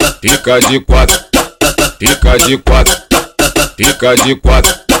fica de quatro, fica de quatro, fica de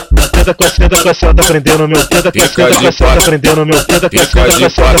quatro. Tenta com a seta prendendo meu, tenta com a seta prendendo meu, tenta com a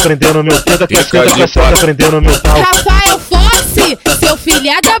seta prendendo meu, tenta com a seta prendendo meu pau. Rafael Foxx, seu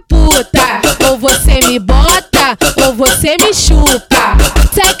filha da puta, ou você me bota, ou você me chupa.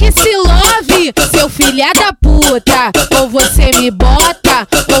 Sexy Love, seu filha da puta, ou você me bota,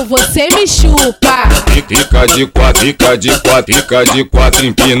 ou você me chupa. Fica de quatro, fica de quatro, fica de quatro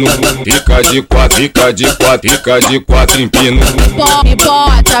empino. Fica de quatro, fica de quatro, fica de quatro empino.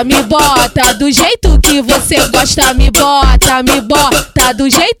 Me bota, do jeito que você gosta, me bota do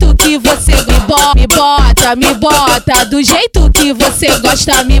jeito que você me bota, do jeito que você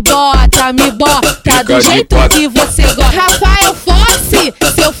gosta, me bota do jeito que você gosta. Rafael Foxx,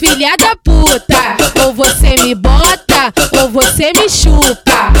 seu filha da puta, ou você me bota, ou você me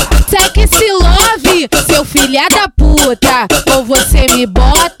chupa. Sexy Love, seu filha da puta, ou você me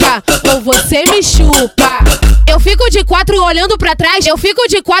bota, ou você me chupa. Eu fico de quatro olhando pra trás, eu fico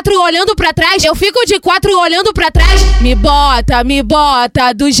de quatro olhando pra trás, eu fico de quatro olhando pra trás. Me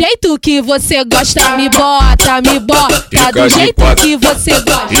bota, do jeito que você gosta, me bota do jeito que você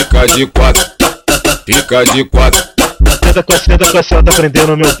gosta. Fica de quatro, fica de quatro. Tenta com a seta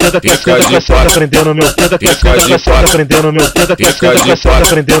prendendo meu, tenta com a seta prendendo meu, tenta com a seta prendendo meu, tenta com a seta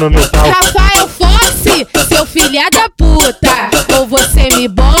prendendo meu pau. Rafael Foxx, seu filha da puta, ou você me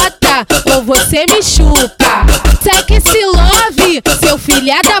bota, ou você me chupa. Sexy Love, seu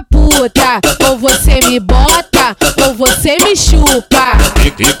filha da puta, ou você me bota, ou você me chupa.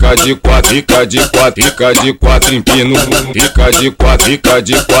 Fica de quatro, fica de quatro, fica de quatro empino. Fica de quatro, fica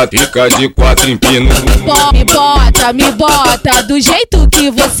de quatro, fica de quatro empino. Me bota, do jeito que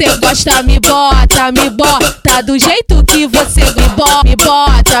você gosta, me bota do jeito que você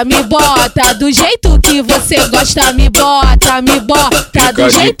me bota, do jeito que você gosta, me bota do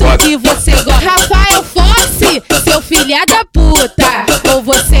jeito que você gosta. Rafael Foxx, seu filha da puta, ou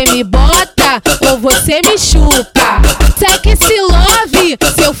você me bota, ou você me chupa. Sexy Love,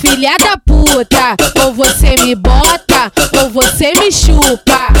 seu filha da puta, ou você me bota, ou você me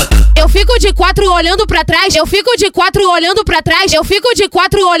chupa. Eu fico de quatro olhando pra trás, eu fico de quatro olhando pra trás, eu fico de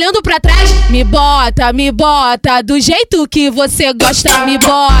quatro olhando pra trás. Me bota, do jeito que você gosta, me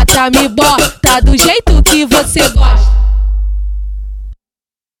bota do jeito que você gosta.